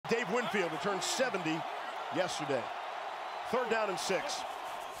Winfield, who turned 70 yesterday. 3rd down and 6.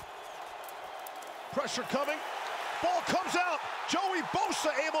 Pressure coming. Ball comes out. Joey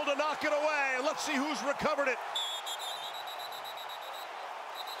Bosa able to knock it away. Let's see who's recovered it.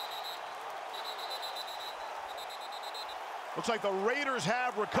 Looks like the Raiders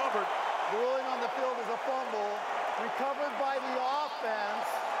have recovered. The ruling on the field is a fumble. Recovered by the offense.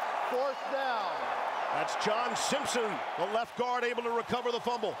 4th down. That's John Simpson, the left guard, able to recover the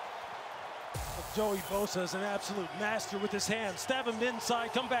fumble. Joey Bosa is an absolute master with his hands. Stab him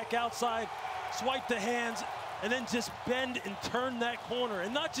inside, come back outside, swipe the hands, and then just bend and turn that corner.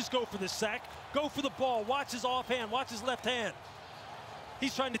 And not just go for the sack, go for the ball. Watch his offhand, watch his left hand.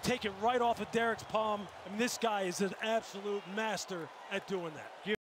 He's trying to take it right off of Derek's palm. I mean, this guy is an absolute master at doing that.